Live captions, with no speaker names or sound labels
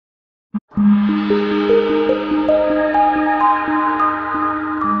The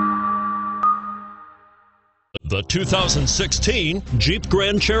 2016 Jeep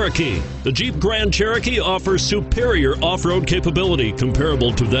Grand Cherokee. The Jeep Grand Cherokee offers superior off-road capability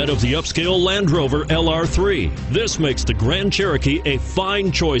comparable to that of the upscale Land Rover LR3. This makes the Grand Cherokee a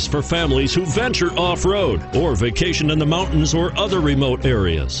fine choice for families who venture off-road or vacation in the mountains or other remote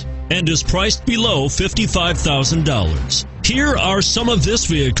areas, and is priced below $55,000. Here are some of this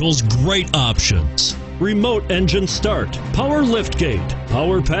vehicle's great options: remote engine start, power liftgate,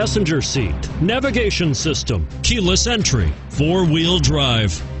 power passenger seat, navigation system, keyless entry, four-wheel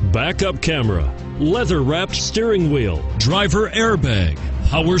drive, backup camera, leather-wrapped steering wheel, driver airbag,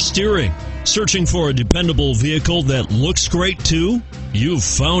 power steering. Searching for a dependable vehicle that looks great too? You've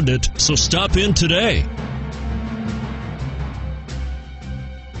found it, so stop in today.